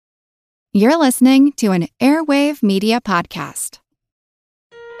You're listening to an Airwave Media Podcast.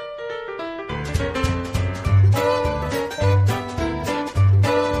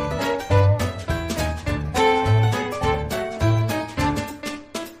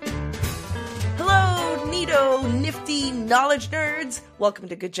 Hello, neato, nifty knowledge nerds. Welcome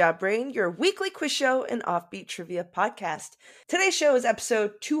to Good Job Brain, your weekly quiz show and offbeat trivia podcast. Today's show is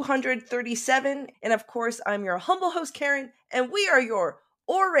episode 237, and of course, I'm your humble host, Karen, and we are your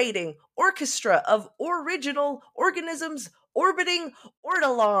orating orchestra of original organisms orbiting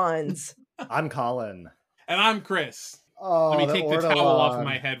ortolans. I'm Colin. And I'm Chris. Oh, Let me take the ortolan. towel off of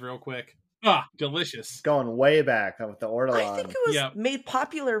my head real quick. Ah, delicious. Going way back with the ortolan. I think it was made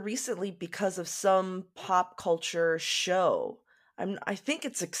popular recently because of some pop culture show. I think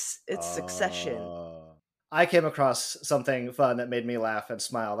it's Succession. I came across something fun that made me laugh and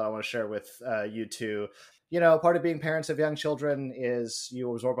smile that I want to share with you two. You know, part of being parents of young children is you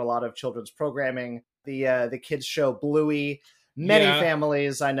absorb a lot of children's programming. The kids show Bluey. Many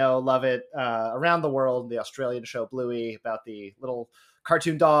families I know love it around the world. The Australian show Bluey, about the little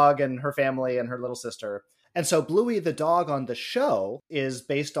cartoon dog and her family and her little sister. And so Bluey the dog on the show is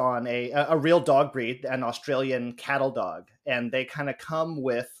based on a real dog breed, an Australian cattle dog. And they kind of come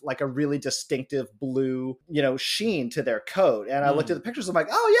with like a really distinctive blue, sheen to their coat. And I looked at the pictures, I'm like,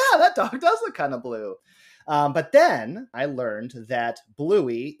 oh yeah, that dog does look kind of blue. But then I learned that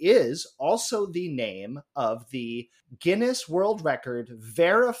Bluey is also the name of the Guinness World Record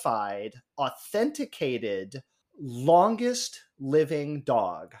verified, authenticated, longest living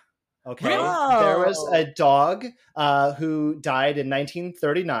dog. Okay. Oh. There was a dog who died in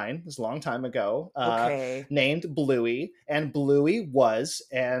 1939, this is a long time ago, named Bluey, and Bluey was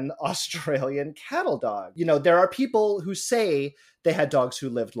an Australian cattle dog. You know, there are people who say they had dogs who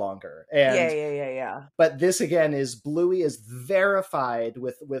lived longer. And, Yeah. But this again is Bluey is verified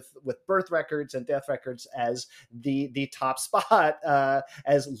with birth records and death records as the top spot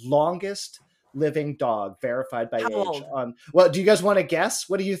as longest living dog verified by age. Well, do you guys want to guess?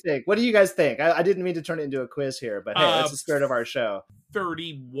 What do you think? What do you guys think? I didn't mean to turn it into a quiz here, but hey, that's the spirit of our show.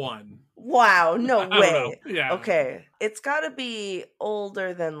 31. Wow, no way. Yeah. Okay. It's got to be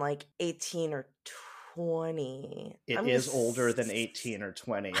older than like 18 or 20. It is older than 18 or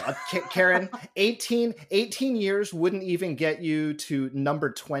 20. Karen, 18 years wouldn't even get you to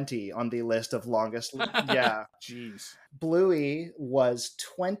number 20 on the list of longest. Yeah. Jeez. Bluey was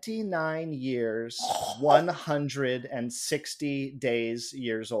 29 years, 160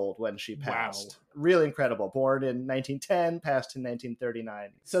 years old when she passed. Wow. Really incredible. Born in 1910, passed in 1939.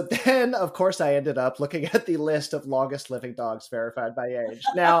 So then, of course, I ended up looking at the list of longest living dogs verified by age.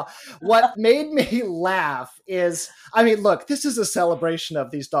 Now, what made me laugh is, I mean, look, this is a celebration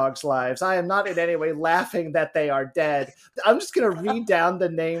of these dogs' lives. I am not in any way laughing that they are dead. I'm just going to read down the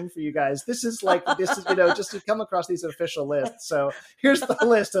name for you guys. This is, just to come across these official lists. So here's the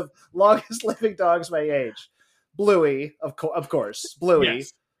list of longest living dogs by age. Bluey, of course. Bluey.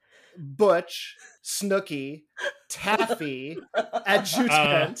 Yes. Butch, Snooky, Taffy,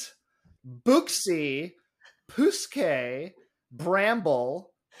 Adjutant, Booksy, Pouske,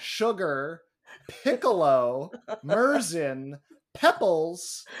 Bramble, Sugar, Piccolo, Merzin,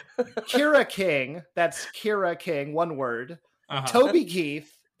 Pepples, Kira King, that's Kira King, one word, Toby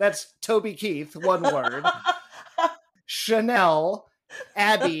Keith, that's Toby Keith, one word, Chanel,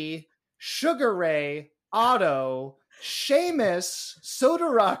 Abby, Sugar Ray, Otto, Seamus,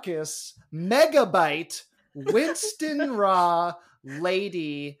 Sodorakis, Megabyte, Winston Raw,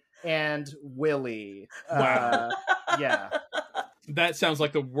 Lady, and Willie. Wow. Yeah. That sounds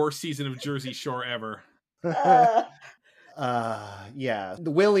like the worst season of Jersey Shore ever. Yeah.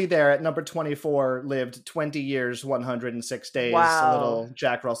 The Willie there at number 24 lived 20 years, 106 days. Wow. A little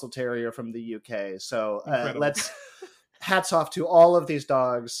Jack Russell Terrier from the UK. So hats off to all of these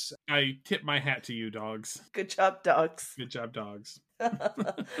dogs. I tip my hat to you, dogs. Good job, dogs. Good job, dogs.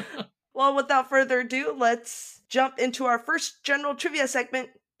 Well, without further ado, let's jump into our first general trivia segment,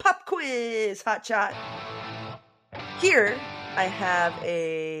 Pop Quiz Hotshot. Here, I have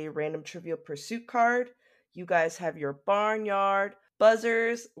a random Trivial Pursuit card. You guys have your barnyard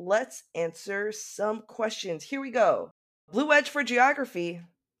buzzers. Let's answer some questions. Here we go. Blue Edge for geography.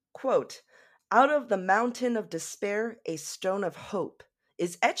 Quote, out of the mountain of despair, a stone of hope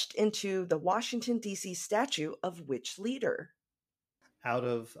is etched into the Washington, D.C. statue of which leader? Out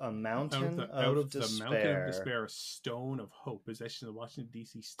of a mountain The of mountain despair. of despair, a stone of hope is etched in the Washington,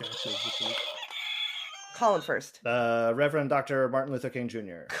 D.C. statue of which leader? Colin first. Reverend Dr. Martin Luther King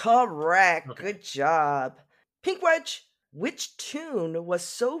Jr. Correct. Okay. Good job. Pink Wedge. Which tune was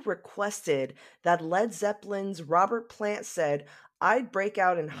so requested that Led Zeppelin's Robert Plant said, I'd break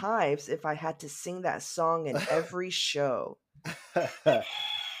out in hives if I had to sing that song in every show.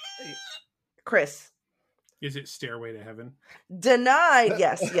 Chris. Is it Stairway to Heaven? Denied.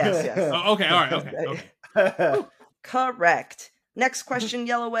 Yes. Oh, okay, all right, okay. Correct. Next question,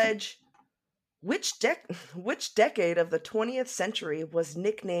 Yellow Wedge. Which decade of the 20th century was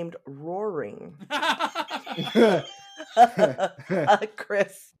nicknamed Roaring?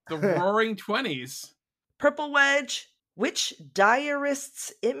 Chris. The Roaring 20s. Purple Wedge. Which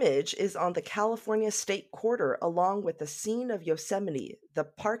diarist's image is on the California State Quarter along with the scene of Yosemite, the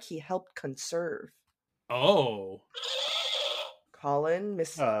park he helped conserve? Oh. Colin,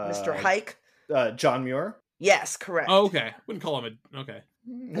 Mr. Hike. John Muir? Yes, correct. Oh, okay. Wouldn't call him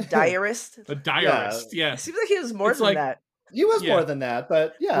a diarist? A diarist, yeah. It seems like he was more than that. He was more than that,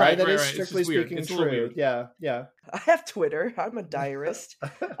 but that is strictly speaking true. Yeah. I have Twitter. I'm a diarist.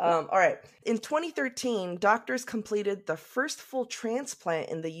 All right. In 2013, doctors completed the first full transplant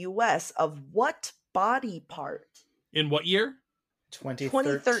in the U.S. of what body part? In what year?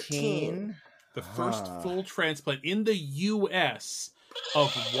 2013. The first full transplant in the U.S.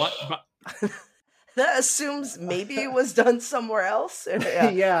 of what? That assumes maybe it was done somewhere else.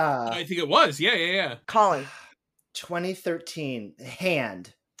 Yeah. I think it was. Yeah. Colin. 2013.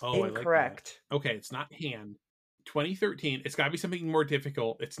 Hand. Oh, incorrect. I like that. Okay, it's not hand. 2013. It's got to be something more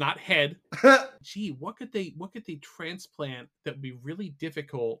difficult. It's not head. Gee, what could they transplant that would be really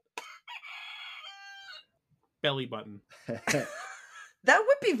difficult? Belly button. That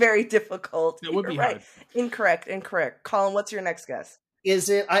would be very difficult. That would be right. hard. Incorrect. Colin, what's your next guess? Is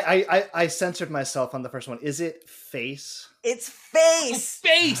it? I censored myself on the first one. Is it face? It's face. Oh,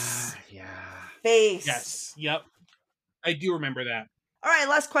 face. Yeah. Face. Yes. Yep. I do remember that. All right,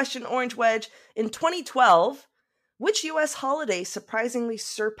 last question, Orange Wedge. In 2012, which U.S. holiday surprisingly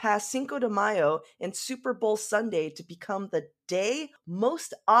surpassed Cinco de Mayo and Super Bowl Sunday to become the day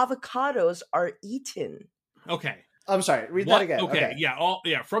most avocados are eaten? Okay. I'm sorry. Read that again. Okay.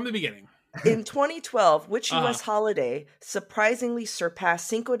 Yeah. From the beginning. In 2012, which U.S. holiday surprisingly surpassed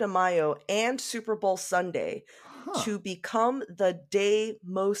Cinco de Mayo and Super Bowl Sunday to become the day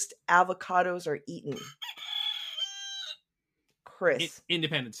most avocados are eaten? Chris.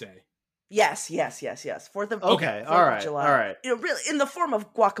 Independence Day. Yes. For the all right. July. All right. Really, in the form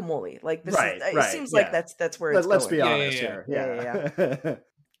of guacamole. Like this, right. It seems like that's where it's Let's going. be honest here. Yeah.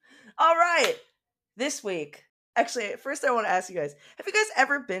 All right. This week, actually, first I want to ask you guys: have you guys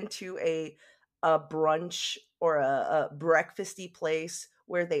ever been to a brunch or a breakfasty place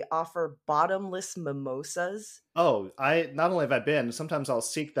where they offer bottomless mimosas? Oh, not only have I been, sometimes I'll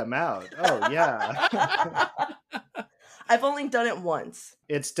seek them out. Oh yeah. I've only done it once.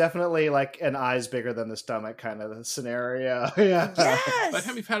 It's definitely like an eyes bigger than the stomach kind of scenario. Yeah. Yes. By the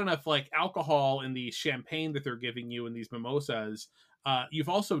time you've had enough like alcohol in the champagne that they're giving you in these mimosas, you've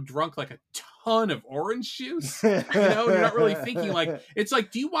also drunk like a ton of orange juice. You're not really thinking like, it's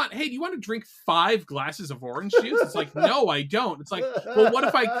like, do you want to drink 5 glasses of orange juice? It's like, no, I don't. It's like, well, what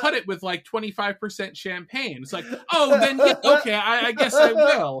if I cut it with like 25% champagne? It's like, oh, then okay, I guess I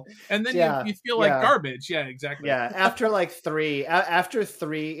will. And then you feel like garbage. Yeah, exactly. Yeah. After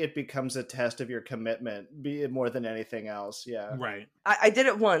three, it becomes a test of your commitment more than anything else. Yeah. Right. I did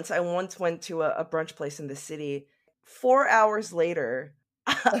it once. I once went to a brunch place in the city. 4 hours later,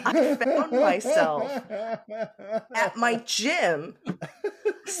 I found myself at my gym,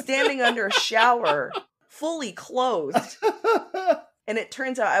 standing under a shower, fully clothed. And it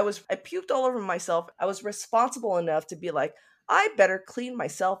turns out I puked all over myself. I was responsible enough to be like, I better clean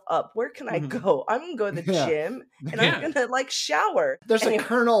myself up. Where can I go? I'm going to go to the gym and I'm going to shower. There's a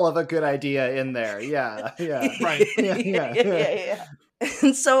kernel of a good idea in there. Yeah. Right. Yeah.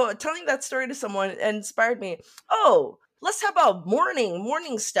 And so telling that story to someone inspired me. Oh, let's talk about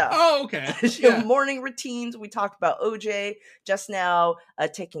morning stuff. Oh, okay. Morning routines. We talked about OJ just now,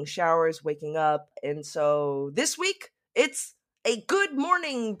 taking showers, waking up. And so this week, it's a good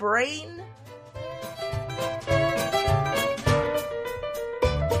morning, brain.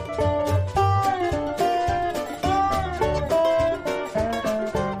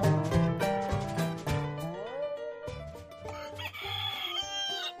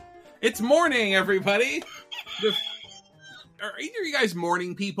 It's morning, everybody. Are either of you guys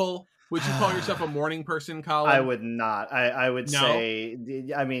morning people? Would you call yourself a morning person, Colin? I would not. I would say,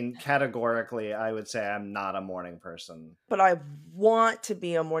 I mean, categorically, I would say I'm not a morning person. But I want to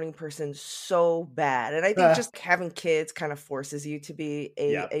be a morning person so bad. And I think just having kids kind of forces you to be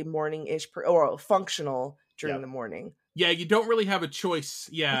a morning-ish or functional during the morning. Yeah, you don't really have a choice.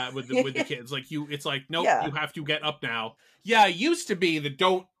 Yeah, with the kids, it's like nope, you have to get up now. Yeah, it used to be the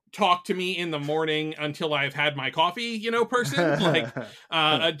don't talk to me in the morning until I've had my coffee, person. Like,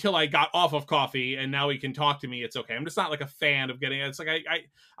 until I got off of coffee and now he can talk to me, it's okay. I'm just not like a fan of getting it. It's like,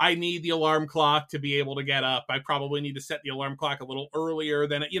 I need the alarm clock to be able to get up. I probably need to set the alarm clock a little earlier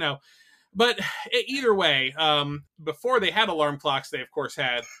than it, but either way, before they had alarm clocks, they of course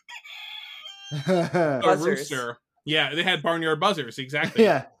had a rooster. Yeah, they had barnyard buzzers. Exactly.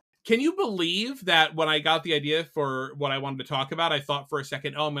 Yeah. Can you believe that when I got the idea for what I wanted to talk about, I thought for a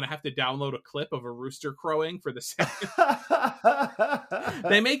second, I'm going to have to download a clip of a rooster crowing for the second.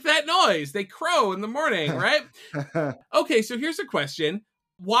 They make that noise. They crow in the morning, right? Okay, so here's a question.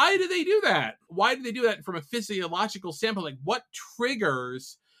 Why do they do that? Why do they do that from a physiological standpoint? Like, what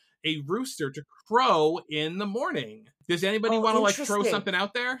triggers a rooster to crow in the morning? Does anybody want to, like, throw something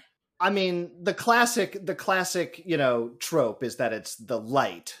out there? I mean, the classic, trope is that it's the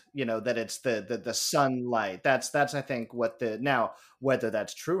light, that it's the sunlight. That's I think now, whether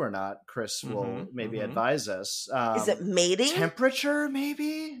that's true or not, Chris will maybe advise us. Is it mating? Temperature,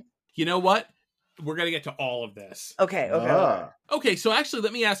 maybe? You know what? We're going to get to all of this. Okay. Okay, so actually,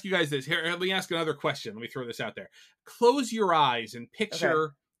 let me ask you guys this. Here, let me ask another question. Let me throw this out there. Close your eyes and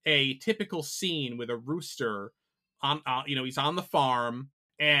picture a typical scene with a rooster on, he's on the farm.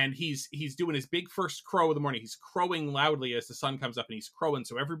 And he's doing his big first crow of the morning. He's crowing loudly as the sun comes up, and he's crowing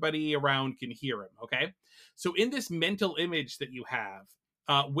so everybody around can hear him, okay? So in this mental image that you have,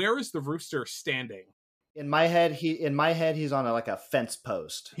 where is the rooster standing? In my head, he's on a fence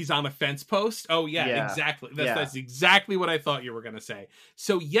post. He's on a fence post? Oh, yeah. Exactly. That's exactly what I thought you were going to say.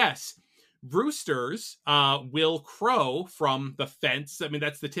 So, yes, roosters will crow from the fence. I mean,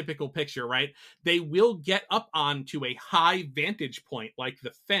 that's the typical picture, right? They will get up onto a high vantage point like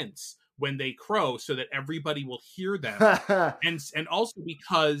the fence when they crow so that everybody will hear them. and also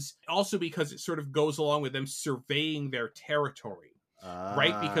because it sort of goes along with them surveying their territory,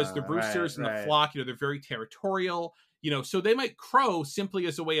 right? Because the roosters in the flock, they're very territorial, so they might crow simply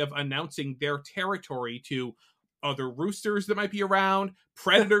as a way of announcing their territory to other roosters that might be around,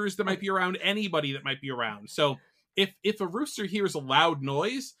 predators that might be around, anybody that might be around. So if a rooster hears a loud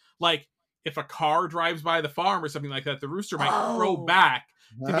noise, like if a car drives by the farm or something like that, the rooster might crow back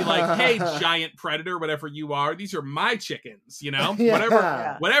to be like, hey, giant predator, whatever you are, these are my chickens,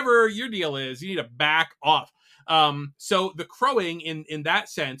 whatever your deal is, you need to back off. So the crowing in that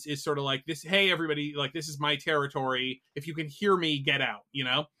sense is sort of like this, hey, everybody, like, this is my territory. If you can hear me, get out,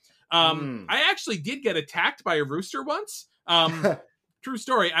 I actually did get attacked by a rooster once. True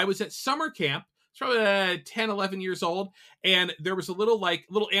story. I was at summer camp. It's probably 10, 11 years old. And there was a little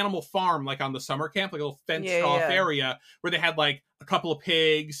animal farm, like on the summer camp, like a little fenced off area where they had like a couple of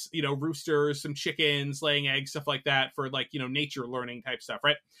pigs, roosters, some chickens, laying eggs, stuff like that for like, nature learning type stuff.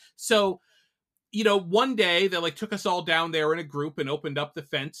 Right. So, one day they like took us all down there in a group and opened up the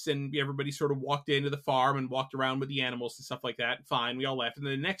fence, and everybody sort of walked into the farm and walked around with the animals and stuff like that. Fine. We all left. And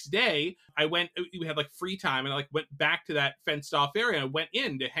then the next day we had like free time, and I like went back to that fenced off area. And I went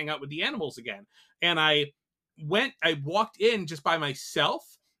in to hang out with the animals again. And I walked in just by myself,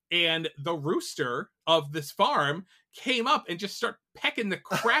 and the rooster of this farm came up and just started pecking the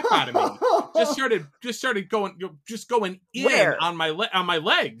crap out of me. just started going in Where? on my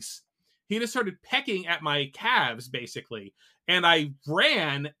legs. He just started pecking at my calves, basically. And I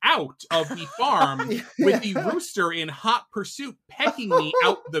ran out of the farm with the rooster in hot pursuit, pecking me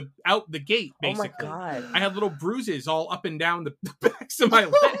out the gate, basically. Oh, my God. I had little bruises all up and down the backs of my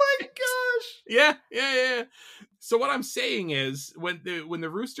legs. Oh, my gosh. Yeah. So what I'm saying is, when the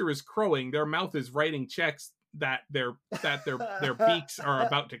rooster is crowing, their mouth is writing checks that their beaks are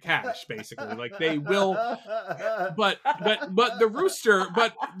about to cash, basically. Like, they will, but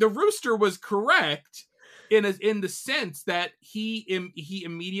the rooster was correct in the sense that he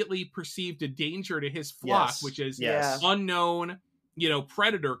immediately perceived a danger to his flock, which is unknown,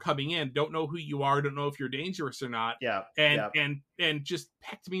 predator coming in. Don't know who you are, don't know if you're dangerous or not. And just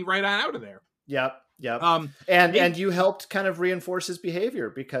pecked me right on out of there. Yep. And you helped kind of reinforce his behavior,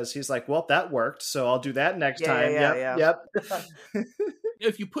 because he's like, well, that worked, so I'll do that next time. Yep.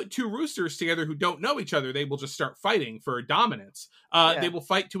 If you put two roosters together who don't know each other, they will just start fighting for dominance. They will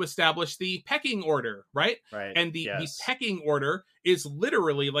fight to establish the pecking order, right? And the pecking order is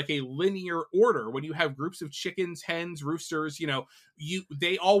literally like a linear order. When you have groups of chickens, hens, roosters,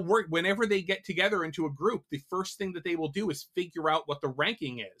 they all work. Whenever they get together into a group, the first thing that they will do is figure out what the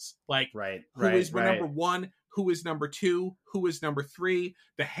ranking is. Like, who is number one, who is number two, who is number three.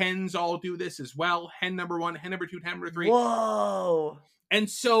 The hens all do this as well. Hen number one, hen number two, hen number three. Whoa. And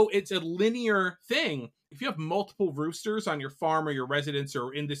so it's a linear thing. if you have multiple roosters on your farm or your residence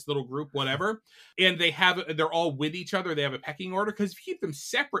or in this little group, whatever, and they're all with each other, they have a pecking order, because if you keep them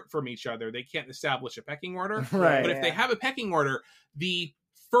separate from each other, they can't establish a pecking order. Right. But if they have a pecking order, the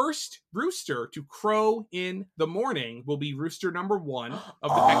first rooster to crow in the morning will be rooster number 1 of the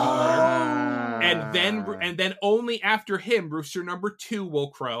pecking order. And then only after him, rooster number 2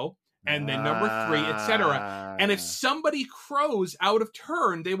 will crow. And then number 3, etc. And if somebody crows out of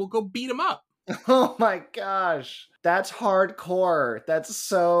turn, they will go beat them up. Oh my gosh. That's hardcore. That's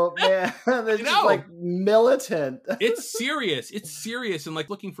so, man, that's just like militant. It's serious. It's serious. And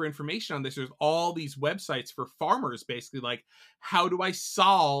like looking for information on this, there's all these websites for farmers, basically like, how do I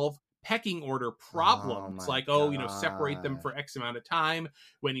solve pecking order problems? Separate them for X amount of time.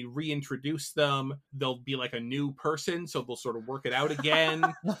 When you reintroduce them, they'll be like a new person, so they'll sort of work it out again.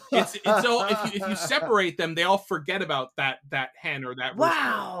 It's all, if you separate them, they all forget about that hen or that rooster.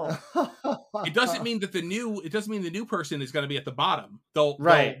 Wow. It doesn't mean the new person is going to be at the bottom. They'll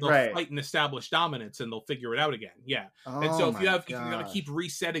fight and establish dominance, and they'll figure it out again. Yeah. And so if you're going to keep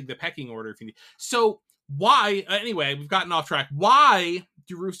resetting the pecking order, if you need. So why? Anyway, we've gotten off track. Why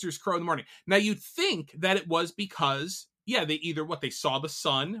do roosters crow in the morning? Now you'd think that it was because they either they saw the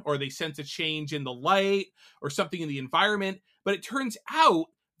sun, or they sense a change in the light or something in the environment. But it turns out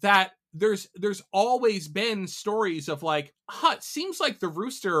that there's always been stories of like, it seems like the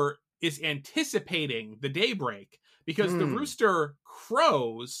rooster is anticipating the daybreak, because the rooster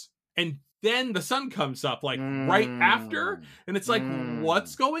crows and then the sun comes up like right after, and it's like,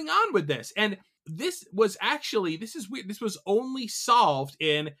 what's going on with this? And this was this is weird. This was only solved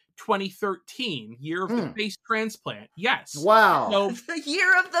in 2013, year of the face transplant. Yes. Wow. So, the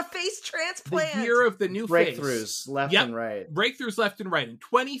year of the face transplant. The year of the new breakthroughs face. left and right. Breakthroughs left and right. In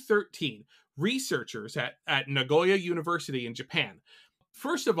 2013, researchers at Nagoya University in Japan,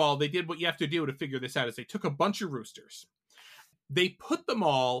 first of all, they did what you have to do to figure this out, is they took a bunch of roosters. They put them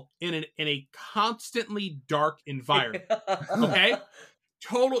all in a constantly dark environment. Okay?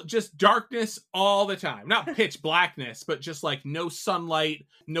 Total just darkness all the time. Not pitch blackness, but just like no sunlight,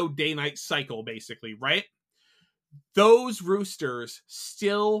 no day-night cycle, basically, right? Those roosters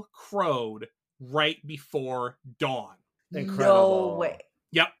still crowed right before dawn. Incredible. No way.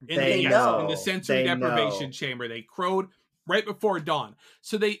 Yep. In the sensory deprivation chamber, they crowed right before dawn.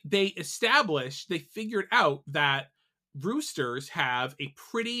 So they figured out that roosters have a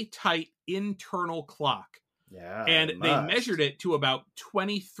pretty tight internal clock. Yeah. And they measured it to about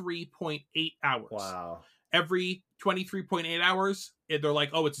 23.8 hours. Wow. Every 23.8 hours, they're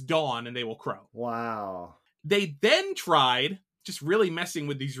like, oh, it's dawn, and they will crow. Wow. They then tried just really messing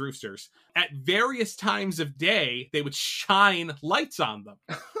with these roosters. At various times of day, they would shine lights on them.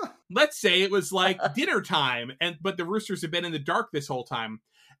 Let's say it was like dinner time, but the roosters have been in the dark this whole time,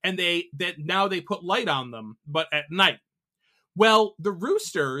 and now they put light on them, but at night. Well, the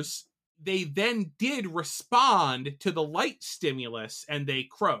roosters, they then did respond to the light stimulus, and they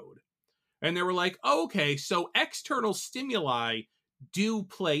crowed. And they were like, oh, okay, so external stimuli do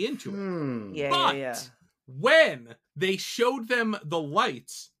play into it. But when they showed them the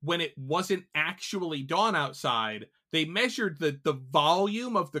lights, when it wasn't actually dawn outside, they measured the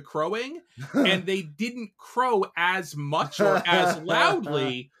volume of the crowing, and they didn't crow as much or as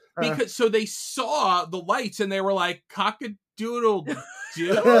loudly, because so they saw the lights, and they were like, cock-a-doodle do?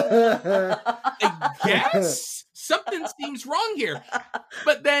 I guess something seems wrong here.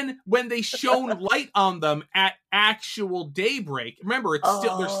 But then when they shone light on them at actual daybreak, remember,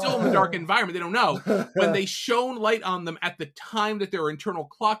 they're still in the dark environment, they don't know. When they shone light on them at the time that their internal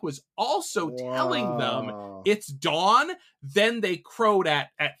clock was also telling them it's dawn, then they crowed at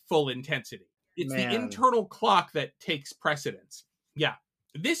full intensity. It's the internal clock that takes precedence. Yeah.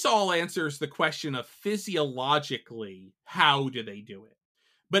 This all answers the question of physiologically, how do they do it?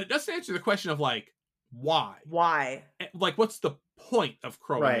 But it doesn't answer the question of like, why? Why? Like, what's the point of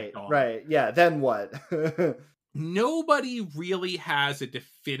crowing at dawn? Right. Yeah. Then what? Nobody really has a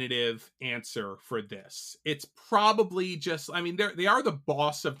definitive answer for this. It's probably just, I mean, they are the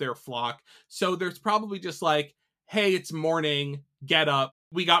boss of their flock. So there's probably just like, hey, it's morning, get up.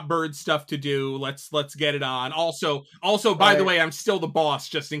 We got bird stuff to do. Let's get it on. Also, by the way, I'm still the boss,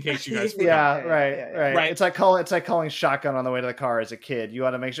 just in case you guys forgot. Right. It's like calling shotgun on the way to the car as a kid. You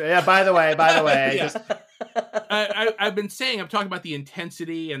want to make sure. Yeah. By the way. I've been saying, I'm talking about the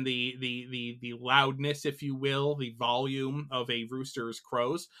intensity and the loudness, if you will, the volume of a rooster's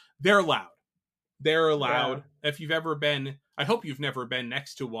crows. They're loud. Yeah. If you've ever been, I hope you've never been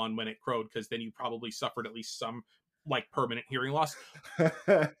next to one when it crowed, because then you probably suffered at least some like permanent hearing loss.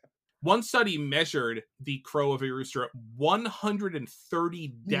 One study measured the crow of a rooster at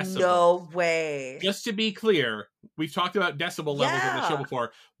 130 decibels. No way. Just to be clear, we've talked about decibel levels on the show Yeah.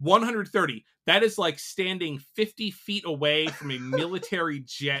 before. 130. That is like standing 50 feet away from a military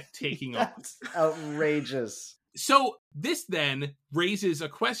jet taking off. That's outrageous. So this then raises a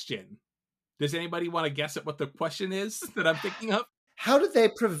question. Does anybody want to guess at what the question is that I'm thinking of? How do they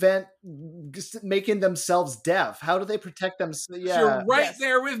prevent making themselves deaf? How do they protect themselves? Yeah. You're right Yes.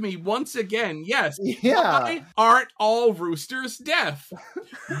 there with me once again. Yes. Yeah. Why aren't all roosters deaf?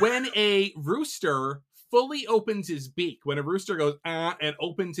 When a rooster fully opens his beak, when a rooster goes and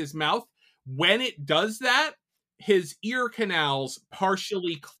opens his mouth, when it does that, his ear canals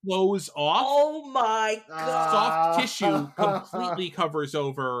partially close off. Oh my god. Soft tissue completely covers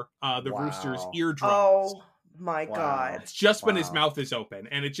over the Wow. rooster's eardrum. Oh my Wow. god. It's just when his Wow. mouth is open,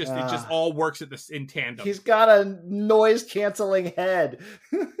 and it just all works in tandem. He's got a noise canceling head.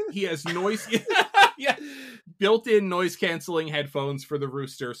 He has noise, yeah, built-in noise canceling headphones for the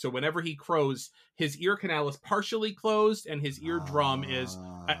rooster. So whenever he crows, his ear canal is partially closed, and his eardrum is,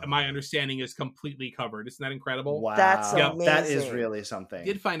 my understanding, is completely covered. Isn't that incredible? Wow. That's That is amazing. really something. I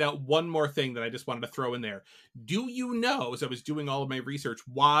did find out one more thing that I just wanted to throw in there. Do you know, as I was doing all of my research,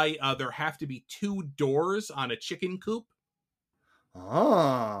 why there have to be 2 doors on a chicken coop?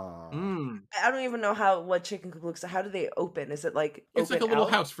 Oh. I don't even know what chicken coop looks like. How do they open? Is it like It's like a open little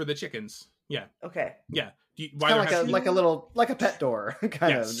out? house for the chickens. Yeah, Okay. yeah. It's Why kind there of has to be- like a pet door,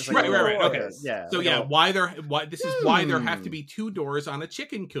 kind Yes. of. Just Right, a right, little- okay. Yeah. So like yeah, a- why this is why there have to be 2 doors on a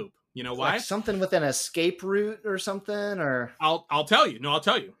chicken coop. You know why? like something with an escape route or something, or I'll tell you. No, I'll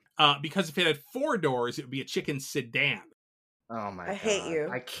tell you. Because if it had 4 doors, it would be a chicken sedan. oh my! I hate you.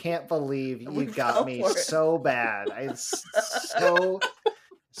 I can't believe We you got fell me for it. so bad. It's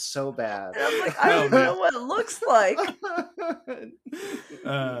so bad. And I'm like, I don't know what it looks like.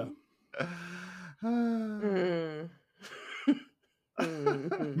 Mm.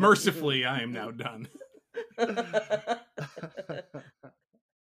 Mm. Mercifully, I am now done.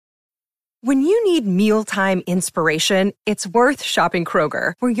 When you need mealtime inspiration, it's worth shopping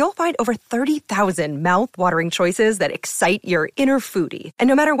Kroger, where you'll find over 30,000 mouth-watering choices that excite your inner foodie. And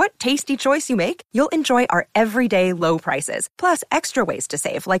no matter what tasty choice you make, you'll enjoy our everyday low prices, plus extra ways to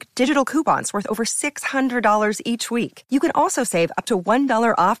save, like digital coupons worth over $600 each week. You can also save up to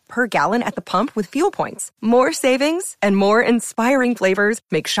 $1 off per gallon at the pump with fuel points. More savings and more inspiring flavors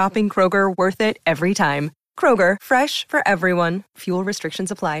make shopping Kroger worth it every time. Kroger, fresh for everyone. Fuel restrictions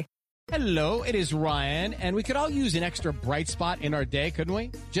apply. Hello, it is Ryan, and we could all use an extra bright spot in our day, couldn't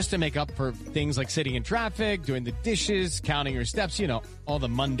we? Just to make up for things like sitting in traffic, doing the dishes, counting your steps, you know, all the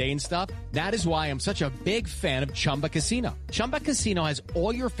mundane stuff. That is why I'm such a big fan of Chumba Casino. Chumba Casino has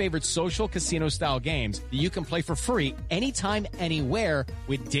all your favorite social casino-style games that you can play for free anytime, anywhere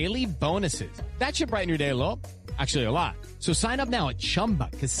with daily bonuses. That should brighten your day a little. Actually, a lot. So sign up now at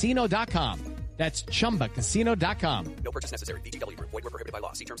ChumbaCasino.com. That's ChumbaCasino.com. No purchase necessary. VGW Group. Void where prohibited by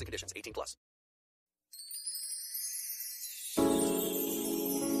law. See terms and conditions. 18+.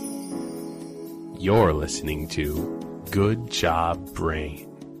 You're listening to Good Job Brain.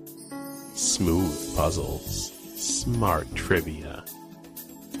 Smooth puzzles, smart trivia.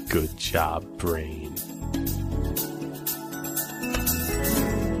 Good Job Brain.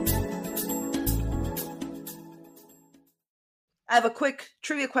 I have a quick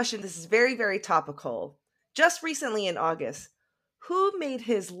trivia question. This is very, very topical. Just recently in August, who made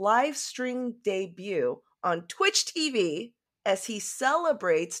his live stream debut on Twitch TV as he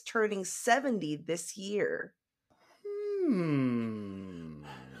celebrates turning 70 this year?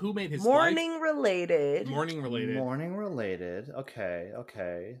 Who made his Morning related. morning related? Morning related.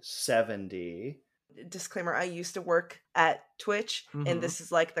 Okay. 70. Disclaimer, I used to work at Twitch, Mhm. and this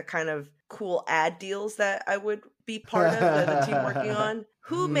is like the kind of cool ad deals that I would be part of, the team working on.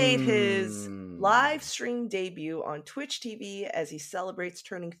 Who made his live stream debut on Twitch TV as he celebrates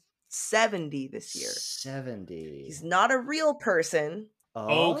turning 70 this year? 70. He's not a real person.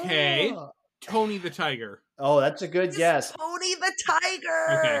 Okay. Oh. Tony the Tiger. Oh, that's a good It's guess. Tony the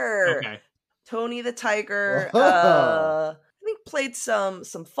Tiger. Okay. Tony the Tiger. Whoa. I think played some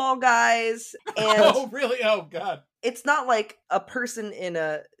Fall Guys, and Oh, really? Oh, God. it's not like a person in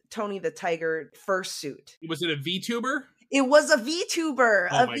a Tony the Tiger fursuit. Was it a VTuber? It was a VTuber.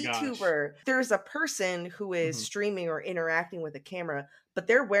 Oh A my gosh. VTuber. There's a person who is Mhm. streaming or interacting with a camera, but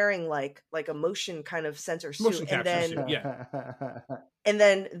they're wearing like a motion kind of sensor suit, Motion and capture then suit. Yeah. and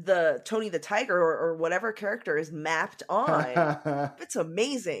then the Tony the Tiger or whatever character is mapped on. It's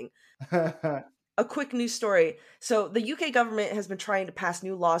amazing. A quick news story. So the UK government has been trying to pass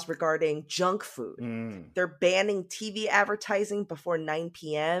new laws regarding junk food. They're banning TV advertising before 9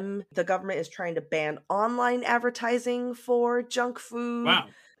 p.m. The government is trying to ban online advertising for junk food. Wow.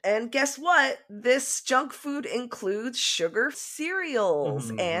 And guess what? This junk food includes sugar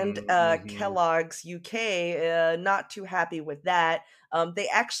cereals. And Kellogg's UK, not too happy with that. They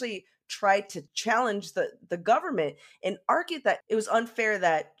actually tried to challenge the government and argued that it was unfair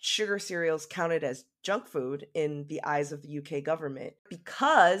that sugar cereals counted as junk food in the eyes of the UK government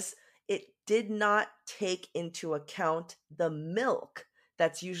because it did not take into account the milk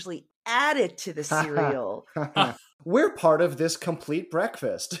that's usually added to the cereal. We're part of this complete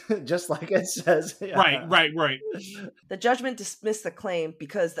breakfast, just like it says. Yeah. Right. The judgment dismissed the claim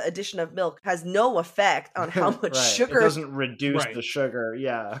because the addition of milk has no effect on how much sugar. It doesn't reduce the sugar.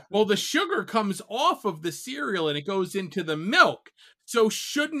 Yeah. Well, the sugar comes off of the cereal and it goes into the milk. So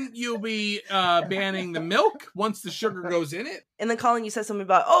shouldn't you be banning the milk once the sugar goes in it? And then Colin, you said something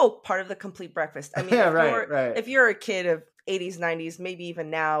about, part of the complete breakfast. I mean, if you're a kid of 80s, 90s, maybe even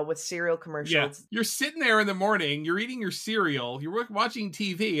now with cereal commercials. Yeah. You're sitting there in the morning, you're eating your cereal, you're watching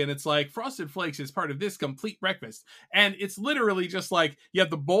TV, and it's like Frosted Flakes is part of this complete breakfast. And it's literally just like you have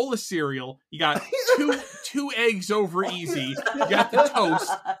the bowl of cereal, you got two eggs over easy, you got the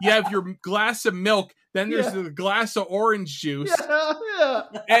toast, you have your glass of milk, then there's the glass of orange juice.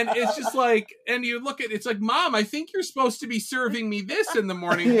 And it's just like, and you look at it's like, Mom, I think you're supposed to be serving me this in the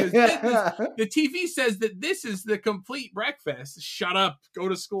morning because the TV says that this is the complete breakfast. Shut up, go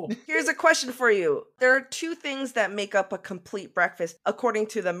to school. Here's a question for you. There are two things that make up a complete breakfast according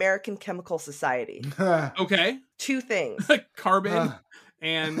to the American Chemical Society. Okay. Two things. Carbon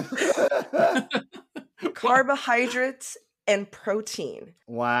and carbohydrates and protein.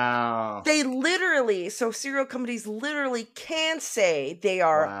 Wow. They literally, so cereal companies literally can say they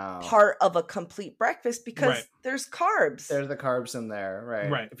are part of a complete breakfast because there's carbs. There's the carbs in there, right?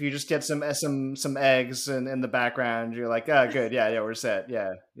 Right. If you just get some eggs in the background, you're like, oh, good, yeah, we're set,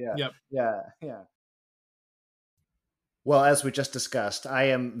 yeah. Yep. Yeah. Well, as we just discussed, I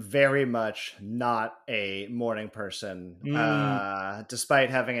am very much not a morning person. Despite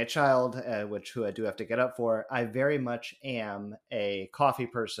having a child, who I do have to get up for, I very much am a coffee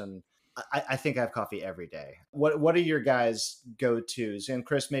person. I think I have coffee every day. What are your guys' go-tos? And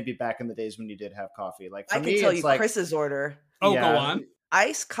Chris, maybe back in the days when you did have coffee. Like for I me, can tell it's you like, Chris's order. Oh, go on.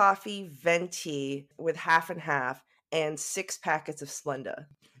 Iced coffee, venti with half and half, and 6 packets of Splenda.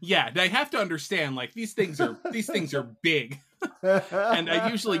 Yeah, I have to understand, like, these things are big. And I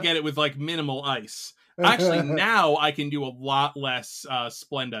usually get it with like minimal ice. Actually, now I can do a lot less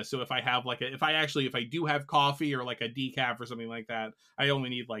Splenda. So if I have if I do have coffee or like a decaf or something like that, I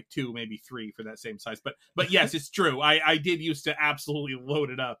only need like 2, maybe 3 for that same size. But yes, it's true. I did used to absolutely load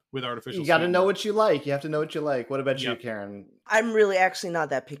it up with artificial. You got to know what you like. You have to know what you like. What about you, Karen? I'm really actually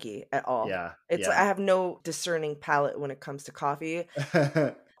not that picky at all. Yeah. I have no discerning palate when it comes to coffee.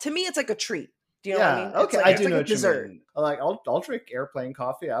 To me, it's like a treat. Do you know what I mean? Okay, I do know what dessert. you mean. Like I'll drink airplane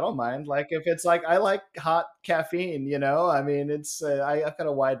coffee. I don't mind. Like if it's like I like hot caffeine, I mean it's I've got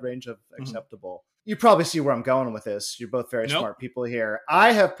a wide range of acceptable. You probably see where I'm going with this. You're both very smart people here.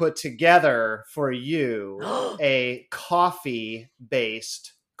 I have put together for you a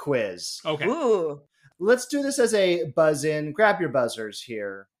coffee-based quiz. Okay. Ooh. Let's do this as a buzz in. Grab your buzzers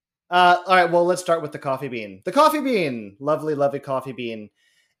here. All right, well, let's start with the coffee bean. The coffee bean. Lovely, lovely coffee bean.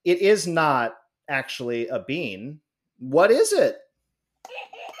 It is not actually a bean. What is it?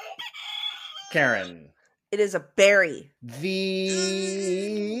 Karen. It is a berry. You're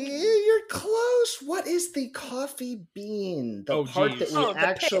close. What is the coffee bean? The part geez. that we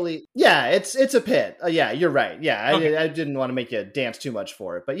actually... Pit. Yeah, it's a pit. Yeah, you're right. Yeah, okay. I didn't want to make you dance too much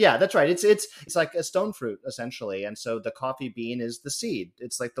for it. But yeah, that's right. It's like a stone fruit, essentially. And so the coffee bean is the seed.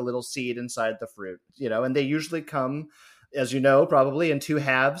 It's like the little seed inside the fruit, and they usually come... as you know, probably in 2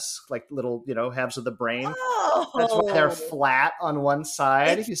 halves, like little, halves of the brain. Oh, that's why they're flat on one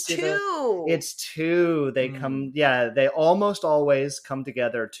side. It's if you see 2. It's 2. They come, they almost always come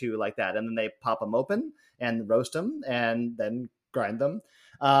together 2 like that. And then they pop them open and roast them and then grind them.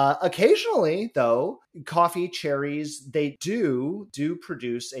 Occasionally, though, coffee cherries, they do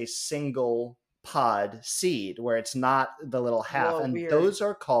produce a single pod seed where it's not the little half. Whoa, and weird. Those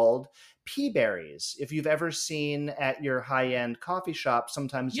are called pea berries. If you've ever seen at your high-end coffee shop,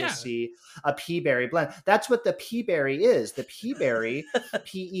 sometimes you'll see a pea berry blend. That's what the pea berry is. The pea berry,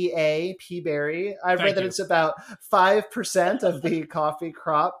 PEA, pea berry. I've read that it's about 5% of the coffee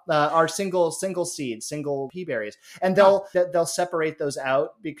crop are single seeds, single pea berries. And they'll separate those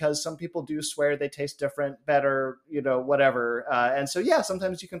out because some people do swear they taste different, better, whatever. And so,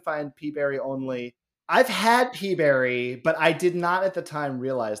 sometimes you can find pea berry only. I've had pea berry, but I did not at the time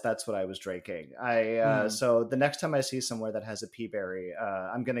realize that's what I was drinking. So the next time I see somewhere that has a pea berry,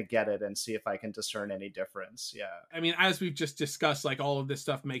 I'm going to get it and see if I can discern any difference. Yeah. I mean, as we've just discussed, like all of this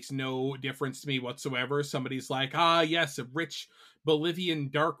stuff makes no difference to me whatsoever. Somebody's like, yes, a rich Bolivian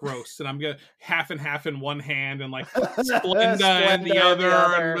dark roast, and I'm going to half and half in one hand and like Splenda in the other.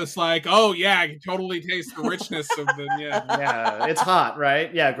 And just like, oh yeah, I can totally taste the richness of the, Yeah, it's hot,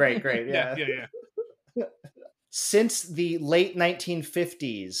 right? Yeah, great. Yeah. Yeah. Since the late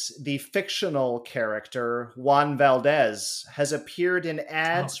 1950s, the fictional character Juan Valdez has appeared in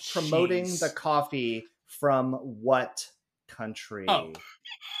ads promoting the coffee from what country?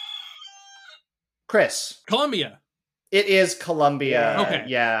 Chris. Colombia. It is Colombia. Okay.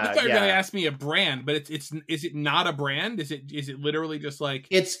 Yeah. I thought you were going to ask me a brand, but is it not a brand? Is it literally just like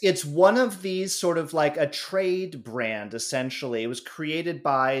it's one of these sort of like a trade brand, essentially. It was created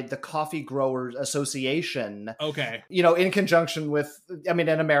by the Coffee Growers Association. Okay. In conjunction with an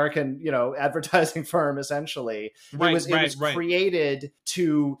American, advertising firm, essentially. Right, it was created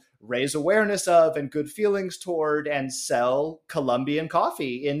to raise awareness of and good feelings toward and sell Colombian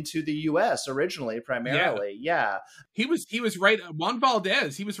coffee into the US originally, primarily. Yeah. He was right. Juan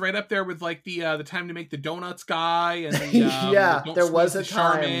Valdez, he was right up there with like the Time to Make the Donuts guy and there was a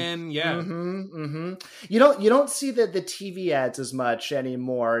time. Charmin. Yeah. Mm-hmm. You don't see the TV ads as much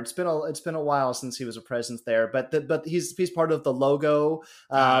anymore. It's been a while since he was a presence there, but he's part of the logo.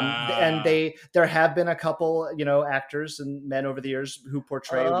 And there have been a couple, actors and men over the years who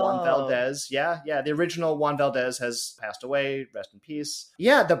portray Juan Valdez. Yeah. The original Juan Valdez has passed away. Rest in peace.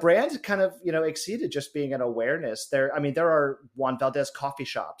 Yeah, the brand kind of, exceeded just being an awareness. There are Juan Valdez coffee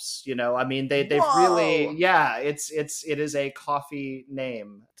shops, they've really, it is a coffee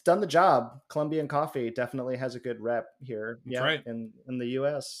name. It's done the job. Colombian coffee definitely has a good rep here. That's right. In the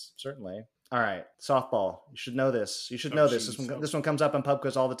US, certainly. All right. Softball. You should know this. This one comes up in pub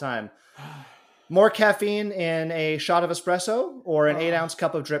quiz all the time. More caffeine in a shot of espresso or an 8-ounce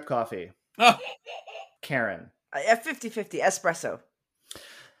cup of drip coffee? Karen. 50-50 espresso.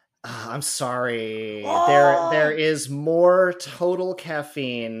 I'm sorry. There is more total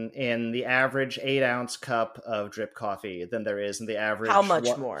caffeine in the average 8-ounce cup of drip coffee than there is in the average. How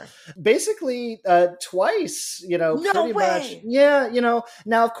much more? Basically, twice. No pretty way. much. Yeah.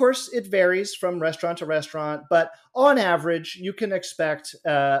 Now, of course, it varies from restaurant to restaurant, but on average, you can expect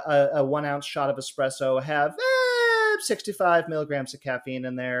a 1-ounce shot of espresso have 65 milligrams of caffeine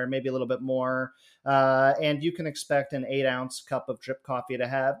in there, maybe a little bit more. And you can expect an 8-ounce cup of drip coffee to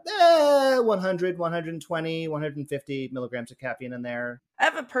have 100, 120, 150 milligrams of caffeine in there. I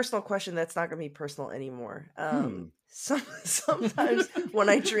have a personal question that's not going to be personal anymore. Sometimes when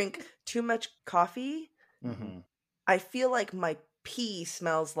I drink too much coffee, I feel like my pee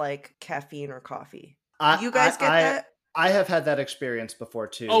smells like caffeine or coffee. You guys get that? I have had that experience before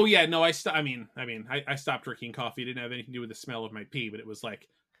too. Oh yeah, no, I stopped drinking coffee. It didn't have anything to do with the smell of my pee, but it was like,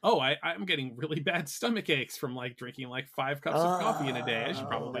 I'm getting really bad stomach aches from like drinking like 5 cups of coffee in a day. I should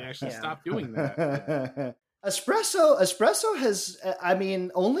probably actually stop doing that. Yeah. Espresso has,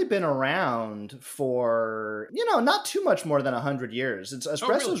 only been around for, not too much more than 100 years.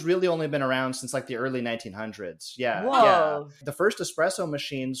 Espresso's really only been around since like the early 1900s. Yeah. Whoa. Yeah. The first espresso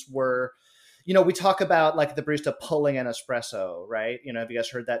machines were, we talk about like the barista pulling an espresso, right? Have you guys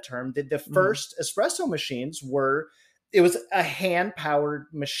heard that term? The first espresso machines it was a hand-powered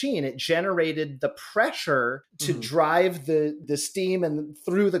machine. It generated the pressure to drive the steam and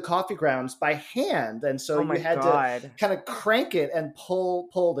through the coffee grounds by hand. And so you had to kind of crank it and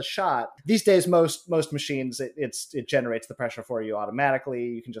pull the shot. These days, most machines, it generates the pressure for you automatically.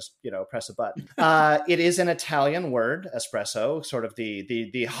 You can just, press a button. It is an Italian word, espresso, sort of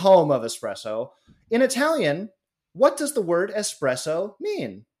the home of espresso. In Italian, what does the word espresso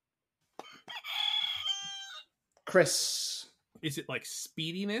mean? Chris. Is it like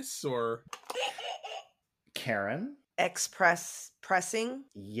speediness or Karen? Pressing?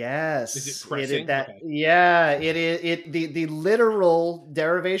 Yes. Is it pressing? Okay. Yeah, it is. The literal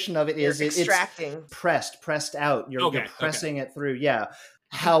derivation of it is extracting. It's pressed out. You're pressing it through. Yeah.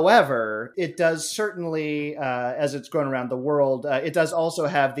 However, it does certainly, as it's grown around the world, it does also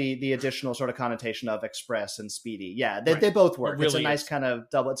have the additional sort of connotation of express and speedy. Yeah, they both work. It It's a really nice is. kind of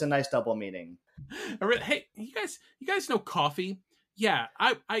double. It's a nice double meaning. Hey, you guys know coffee? Yeah,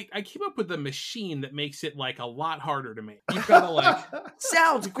 I came up with a machine that makes it like a lot harder to make. You've got to like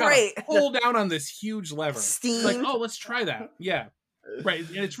Sounds you've gotta great. pull down on this huge lever. Steam. Like, oh, let's try that. Yeah. Right.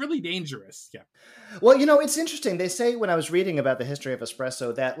 And it's really dangerous. Yeah. Well, you know, it's interesting. They say when I was reading about the history of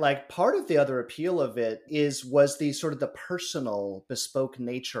espresso that like part of the other appeal of it was the sort of the personal, bespoke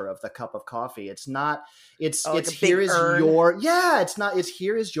nature of the cup of coffee. It's not. It's like a here big is urn. your It's not. It's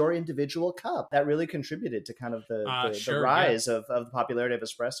here is your individual cup. That really contributed to kind of the Sure, rise of the popularity of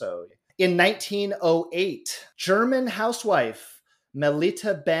espresso. In 1908, German housewife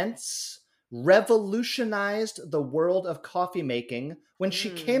Melita Benz revolutionized the world of coffee making when she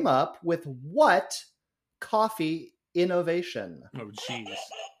came up with what coffee innovation? Oh, jeez.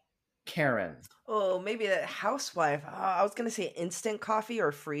 Karen. Oh, maybe that housewife. I was gonna say instant coffee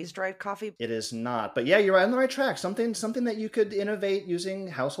or freeze dried coffee. It is not, but yeah, you're on the right track. Something that you could innovate using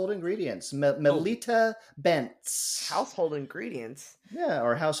household ingredients. Melita Benz. Household ingredients. Yeah,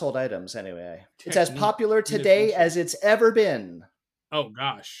 or household items anyway. It's as popular today as it's ever been. Oh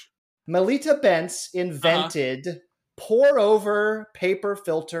gosh. Melita Benz invented pour over paper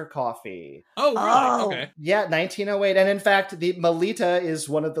filter coffee. Oh, really? Oh. Okay. Yeah, 1908. And in fact, the Melita is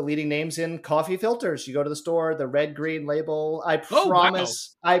one of the leading names in coffee filters. You go to the store, the red green label. I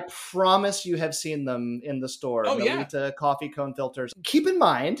promise you have seen them in the store. Oh, yeah. Melita coffee cone filters. Keep in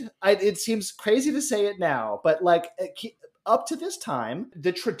mind, it seems crazy to say it now, but like up to this time,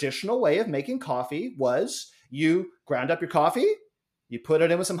 the traditional way of making coffee was you ground up your coffee, you put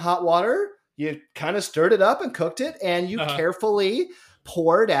it in with some hot water, you kind of stirred it up and cooked it, and you carefully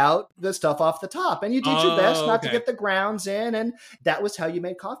poured out the stuff off the top. And you did your best not to get the grounds in, and that was how you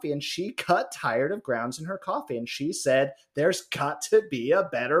made coffee. And she got tired of grounds in her coffee, and she said, there's got to be a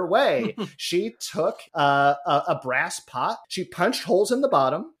better way. She took a brass pot. She punched holes in the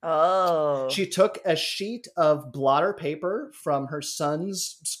bottom. Oh. She took a sheet of blotter paper from her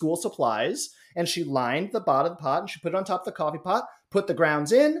son's school supplies, and she lined the bottom of the pot, and she put it on top of the coffee pot, put the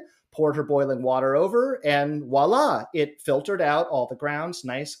grounds in, poured her boiling water over, and voila, it filtered out all the grounds,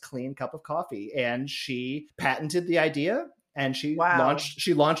 nice, clean cup of coffee. And she patented the idea, and she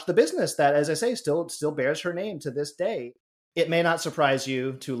launched the business that, as I say, still bears her name to this day. It may not surprise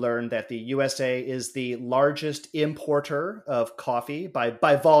you to learn that the USA is the largest importer of coffee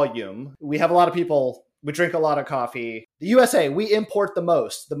by volume. We have a lot of people. We drink a lot of coffee. The USA, we import the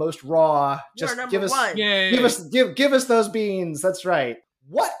most raw. Just give us those beans. That's right.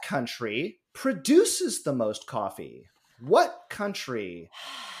 What country produces the most coffee? What country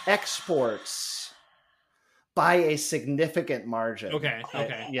exports by a significant margin? Okay.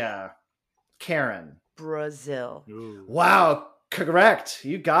 Yeah. Karen. Brazil. Ooh. Wow. Correct.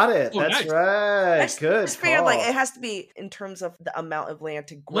 You got it. Oh, That's nice. right. I Good. just figured call. like it has to be in terms of the amount of land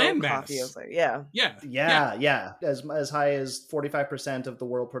to grow Land coffee. mass. I was like, yeah. Yeah. As high as 45% of the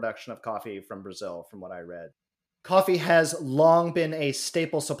world production of coffee from Brazil, from what I read. Coffee has long been a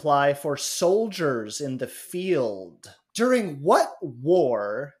staple supply for soldiers in the field. During what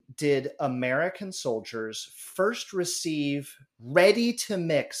war did American soldiers first receive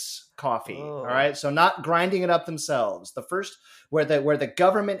ready-to-mix coffee? Oh. All right, so not grinding it up themselves. The first where the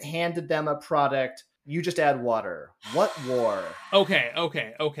government handed them a product, you just add water. What war? Okay.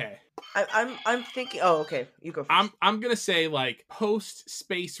 I'm thinking. Oh, okay. You go first. I'm gonna say like post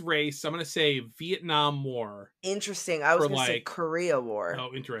space race. I'm gonna say Vietnam War. Interesting. I was For, going to say like- Korea War. Oh,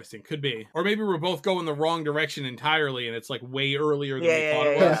 interesting. Could be, or maybe we're both going the wrong direction entirely, and it's like way earlier than we thought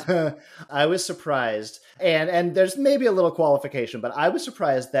it was. I was surprised, and there's maybe a little qualification, but I was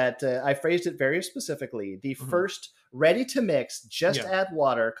surprised that I phrased it very specifically. The first ready-to-mix, just add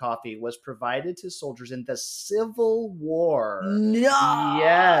water coffee was provided to soldiers in the Civil War. No.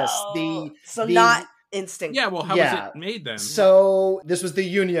 Yes, not instinct. Yeah. Well, how was it made then? So this was the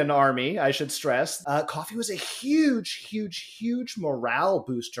Union Army, I should stress. Coffee was a huge morale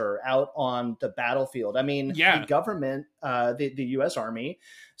booster out on the battlefield. I mean, the government, the U.S. Army,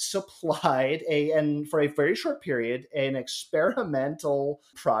 supplied and for a very short period, an experimental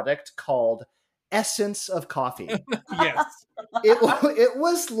product called essence of coffee. Yes. It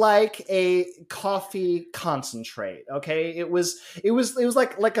was like a coffee concentrate. Okay, it was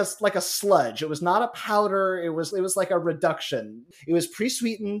like a sludge. It was not a powder. It was like a reduction. It was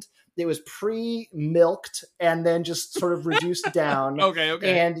pre-sweetened. It was pre-milked and then just sort of reduced down.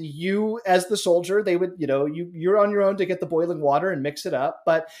 Okay. And you, as the soldier, they would, you're on your own to get the boiling water and mix it up,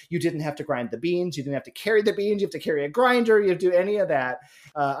 but you didn't have to grind the beans. You didn't have to carry the beans. You have to carry a grinder. You have to do any of that.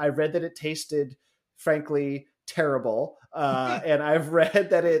 I read that it tasted, frankly, terrible. And I've read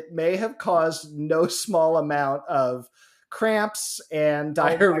that it may have caused no small amount of cramps and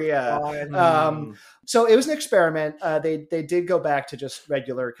diarrhea. So it was an experiment. They did go back to just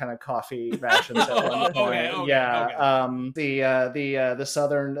regular kind of coffee rations at one point. The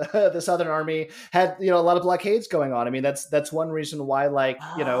Southern Army had a lot of blockades going on. I mean, that's one reason why,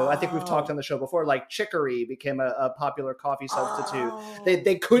 I think we've talked on the show before, like chicory became a popular coffee substitute.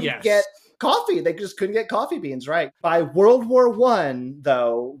 They couldn't get coffee. They just couldn't get coffee beans, right? By World War I,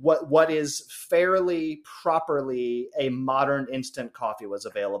 though, what is fairly properly a modern instant coffee was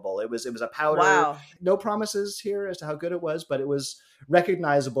available. It was a powder. Wow. No promises here as to how good it was, but it was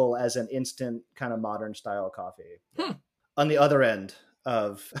recognizable as an instant kind of modern style coffee. On the other end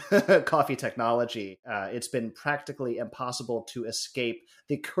of coffee technology, it's been practically impossible to escape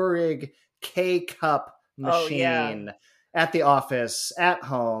the Keurig K-Cup machine. At the office, at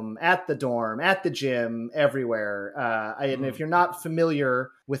home, at the dorm, at the gym, everywhere. And if you're not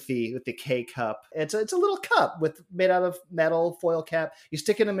familiar with the K-Cup, it's a little cup made out of metal foil cap. You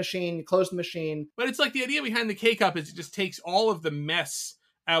stick it in a machine, you close the machine. But it's like the idea behind the K-Cup is it just takes all of the mess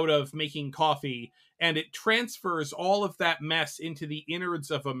out of making coffee and it transfers all of that mess into the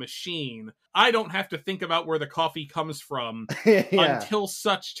innards of a machine. I don't have to think about where the coffee comes from until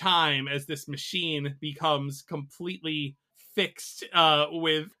such time as this machine becomes completely fixed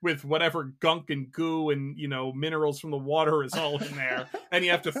with whatever gunk and goo and minerals from the water is all in there, and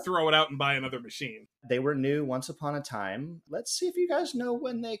you have to throw it out and buy another machine. They were new once upon a time. Let's see if you guys know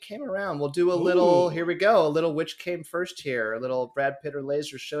when they came around. We'll do a little, here we go, a little which came first here, a little Brad Pitt or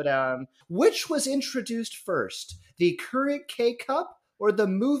Laser showdown. Which was introduced first, the Keurig K-Cup or the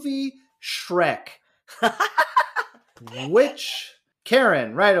movie Shrek? Which...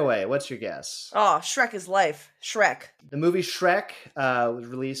 Karen, right away, what's your guess? Oh, Shrek is life. Shrek. The movie Shrek was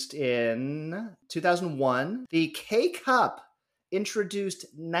released in 2001. The K-Cup introduced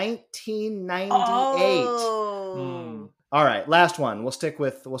 1998. All right, last one. We'll stick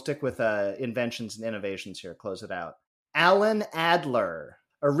with inventions and innovations here. Close it out. Alan Adler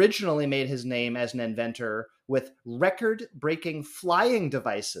originally made his name as an inventor with record-breaking flying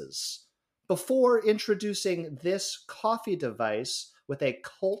devices before introducing this coffee device with a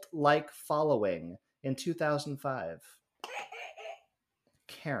cult-like following in 2005.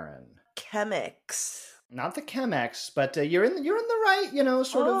 Karen. Chemex. Not the Chemex, but you're in the right, Okay.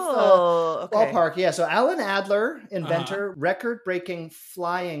 ballpark. Yeah. So Alan Adler, inventor, record-breaking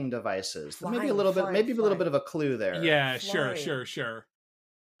flying devices. Maybe a little bit of a clue there. Yeah, Flying. sure.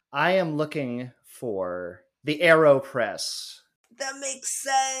 I am looking for the AeroPress. That makes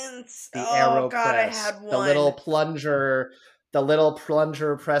sense. The AeroPress. God, I AeroPress. had one. The little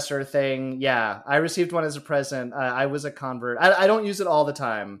plunger presser thing. Yeah, I received one as a present. I was a convert. I don't use it all the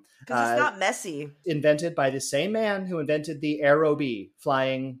time. Because it's not messy. Invented by the same man who invented the Aerobee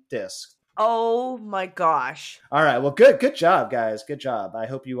flying disc. Oh my gosh. All right, well, good job, guys. Good job. I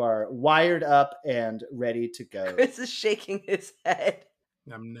hope you are wired up and ready to go. Chris is shaking his head.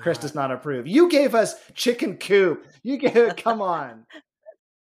 I'm not. Chris does not approve. You gave us chicken coop. Come on.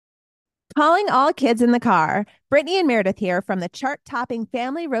 Calling all kids in the car. Brittany and Meredith here from the chart-topping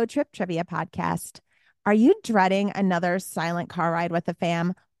Family Road Trip Trivia Podcast. Are you dreading another silent car ride with the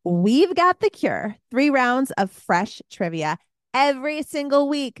fam? We've got the cure. 3 rounds of fresh trivia every single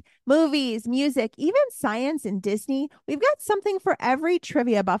week. Movies, music, even science and Disney. We've got something for every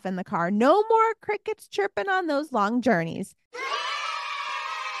trivia buff in the car. No more crickets chirping on those long journeys.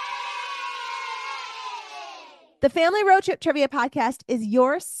 The Family Road Trip Trivia Podcast is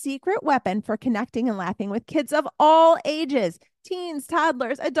your secret weapon for connecting and laughing with kids of all ages. Teens,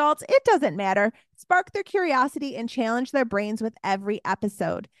 toddlers, adults, it doesn't matter. Spark their curiosity and challenge their brains with every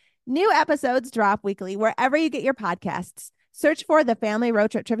episode. New episodes drop weekly wherever you get your podcasts. Search for the Family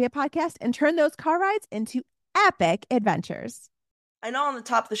Road Trip Trivia Podcast and turn those car rides into epic adventures. I know on the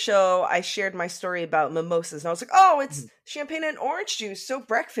top of the show, I shared my story about mimosas. And I was like, oh, it's champagne and orange juice. So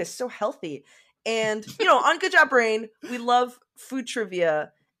breakfast, so healthy. And, on Good Job Brain, we love food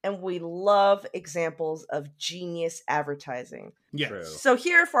trivia and we love examples of genius advertising. Yeah. True. So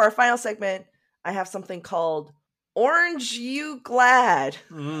here for our final segment, I have something called Orange You Glad.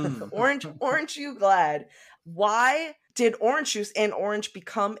 Orange You Glad. Why did orange juice and orange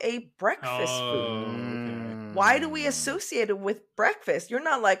become a breakfast food? Okay. Why do we associate it with breakfast? You're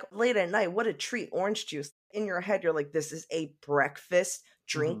not like late at night, what a treat, orange juice. In your head, you're like, this is a breakfast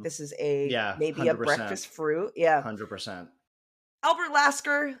drink. Mhm. This is a Yeah, maybe a 100%. breakfast fruit. Yeah. 100%. Albert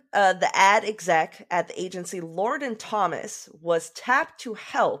Lasker, the ad exec at the agency Lord and Thomas, was tapped to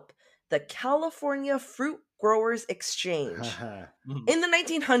help the California Fruit Growers Exchange. In the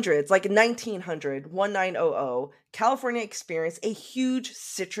 1900s, like 1900, California experienced a huge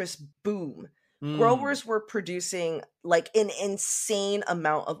citrus boom. Growers were producing like an insane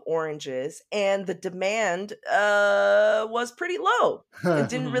amount of oranges, and the demand was pretty low. It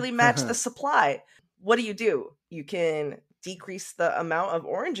didn't really match the supply. What do? You can decrease the amount of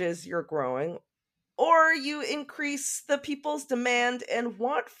oranges you're growing, or you increase the people's demand and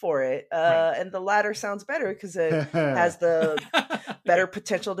want for it. Right. And the latter sounds better because it has the better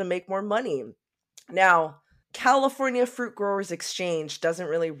potential to make more money. Now, California Fruit Growers Exchange doesn't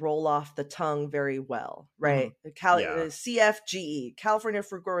really roll off the tongue very well, right? CFGE, California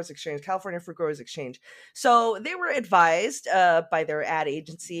Fruit Growers Exchange, California Fruit Growers Exchange. So they were advised by their ad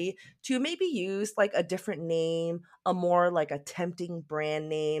agency to maybe use like a different name, a more like a tempting brand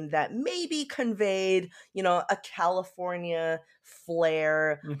name that maybe conveyed, a California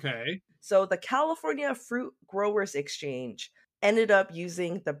flair. Okay. So the California Fruit Growers Exchange ended up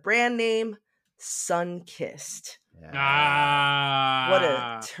using the brand name Sunkissed. Yeah. What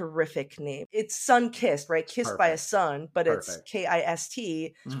a terrific name. It's Sunkissed, right? Kissed by a Perfect. sun, but it's Perfect. KIST.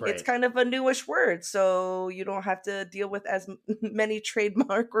 It's It's great. kind of a newish word, so you don't have to deal with as many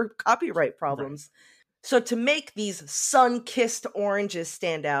trademark or copyright problems. So to make these sun-kissed oranges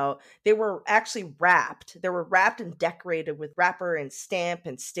stand out, they were actually wrapped. They were wrapped and decorated with wrapper and stamp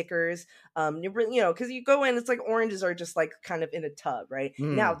and stickers. Because you go in, it's like oranges are just like kind of in a tub, right?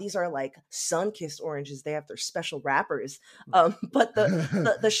 Now these are like sun-kissed oranges. They have their special wrappers. But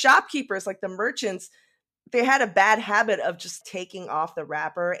the shopkeepers, like the merchants, they had a bad habit of just taking off the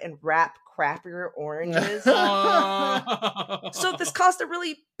wrapper and wrap crappier oranges. So this caused a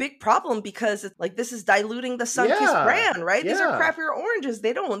really big problem because it's like this is diluting the Sunkissed brand, right? These are crappier oranges.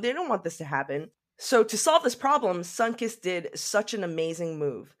 They don't want this to happen. So to solve this problem, Sunkissed did such an amazing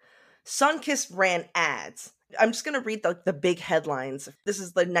move. Sunkissed ran ads. I'm just going to read the big headlines. This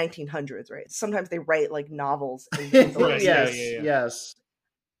is the 1900s, right? Sometimes they write like novels. Yes.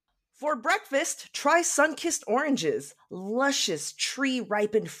 For breakfast, try Sunkissed oranges, luscious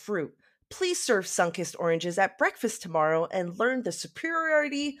tree-ripened fruit. Please serve Sunkissed oranges at breakfast tomorrow and learn the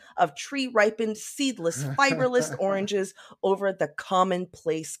superiority of tree-ripened, seedless, fiberless oranges over the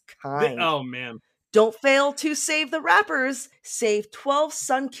commonplace kind. Oh, man. Don't fail to save the wrappers. Save 12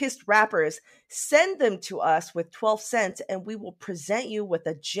 Sunkissed wrappers. Send them to us with 12 cents and we will present you with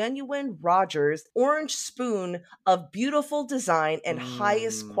a genuine Rogers orange spoon of beautiful design and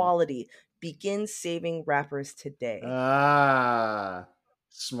highest quality. Begin saving wrappers today.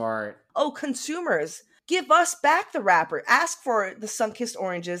 Smart. Oh, consumers, give us back the wrapper. Ask for the Sunkissed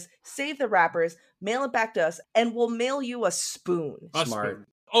oranges, save the wrappers, mail it back to us, and we'll mail you a spoon. Smart.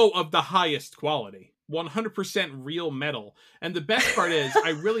 Oh, of the highest quality. 100% real metal. And the best part is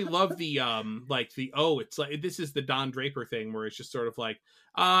I really love the it's like this is the Don Draper thing where it's just sort of like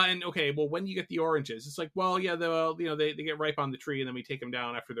and okay, well, when do you get the oranges? It's like, well, yeah, they get ripe on the tree and then we take them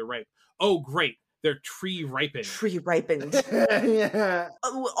down after they're ripe. Oh, great. They're tree ripened. Tree ripened. Yeah.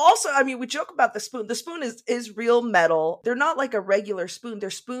 Also, I mean, we joke about the spoon. The spoon is real metal. They're not like a regular spoon.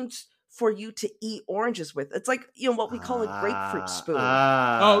 They're spoons for you to eat oranges with. It's like, what we call a grapefruit spoon.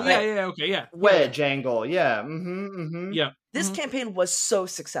 Okay, yeah. Wedge angle, yeah. Yeah. This campaign was so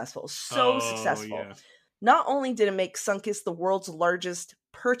successful. Successful. Yeah. Not only did it make Sunkissed the world's largest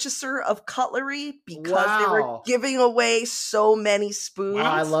purchaser of cutlery because they were giving away so many spoons.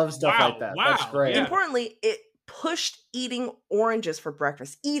 Wow, I love stuff like that. That's great. Yeah. Importantly, it pushed eating oranges for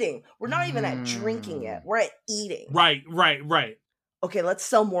breakfast. Eating. We're not even at drinking yet. We're at eating. Right. Okay, let's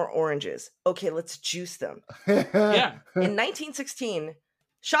sell more oranges. Okay, let's juice them. Yeah. In 1916,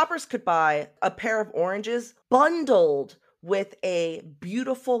 shoppers could buy a pair of oranges bundled with a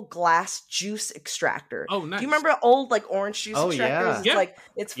beautiful glass juice extractor. Oh, nice. Do you remember old like orange juice extractors? Yeah. It's Yeah. like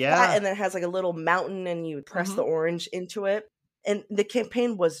it's flat and then it has like a little mountain and you press the orange into it. And the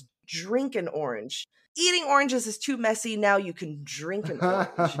campaign was drink an orange. Eating oranges is too messy. Now you can drink an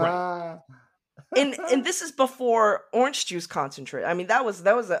orange. Right. And this is before orange juice concentrate. I mean, that was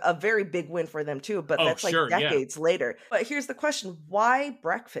a very big win for them too, but that's like decades later. But here's the question, why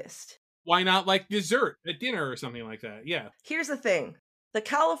breakfast? Why not like dessert at dinner or something like that? Yeah. Here's the thing. The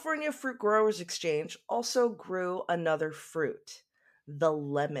California Fruit Growers Exchange also grew another fruit, the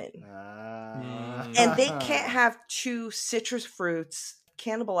lemon. And they can't have two citrus fruits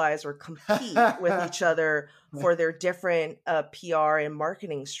cannibalize or compete with each other for their different PR and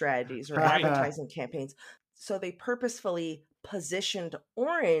marketing strategies or advertising campaigns. So they purposefully positioned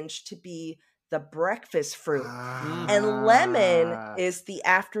orange to be the breakfast fruit. And lemon is the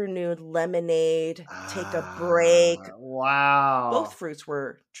afternoon lemonade, take a break. Wow. Both fruits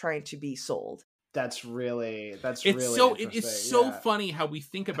were trying to be sold. That's really It's interesting. so funny how we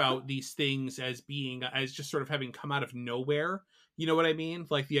think about these things as just sort of having come out of nowhere. You know what I mean?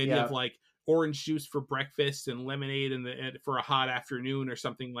 Like the idea of like orange juice for breakfast and lemonade for a hot afternoon or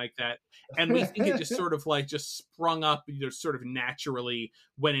something like that. And we think it just sort of like just sprung up, sort of naturally,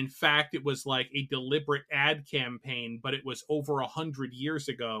 when in fact it was like a deliberate ad campaign, but it was over 100 years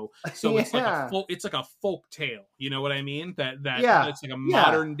ago. So it's like a folk tale. You know what I mean? That it's like a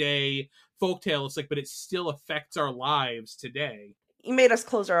modern day folk tale. It's like, but it still affects our lives today. You made us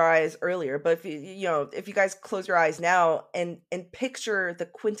close our eyes earlier, but if you guys close your eyes now and picture the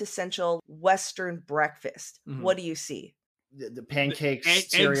quintessential Western breakfast, what do you see? The pancakes, eggs,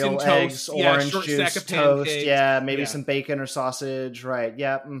 cereal, and toast. orange short juice, stack of toast, pancakes. maybe some bacon or sausage, right?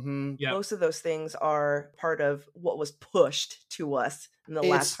 Yep. Most of those things are part of what was pushed to us in the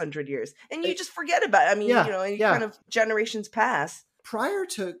last 100 years, and you just forget about it. I mean, kind of generations pass. Prior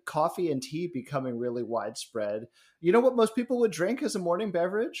to coffee and tea becoming really widespread, you know what most people would drink as a morning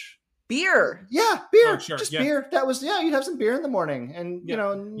beverage? Beer. Yeah, beer. Oh, sure. Just beer. That was, you'd have some beer in the morning and,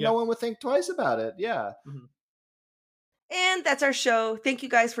 no one would think twice about it. Yeah. Mm-hmm. And that's our show. Thank you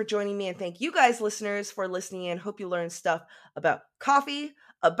guys for joining me, and thank you guys, listeners, for listening in. Hope you learned stuff about coffee,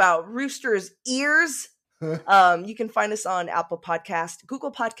 about roosters' ears. You can find us on Apple Podcast,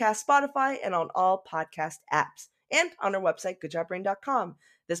 Google Podcast, Spotify, and on all podcast apps. And on our website, goodjobbrain.com.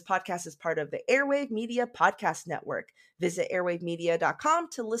 This podcast is part of the Airwave Media Podcast Network. Visit airwavemedia.com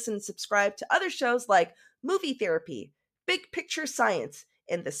to listen and subscribe to other shows like Movie Therapy, Big Picture Science,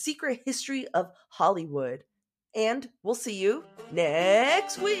 and The Secret History of Hollywood. And we'll see you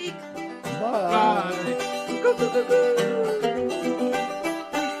next week. Bye. Go, go, go, go.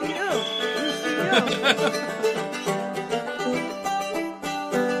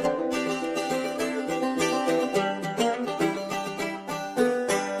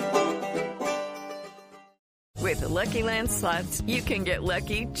 With the Lucky Land Slots, you can get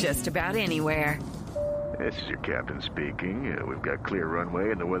lucky just about anywhere. This is your captain speaking. We've got clear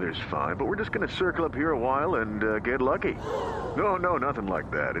runway and the weather's fine, but we're just going to circle up here a while and get lucky. No, nothing like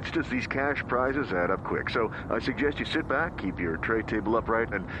that. It's just these cash prizes add up quick. So I suggest you sit back, keep your tray table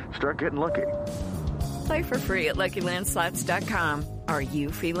upright, and start getting lucky. Play for free at LuckyLandSlots.com. Are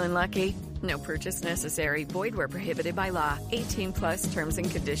you feeling lucky? No purchase necessary. Void where prohibited by law. 18+ terms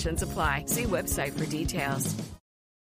and conditions apply. See website for details.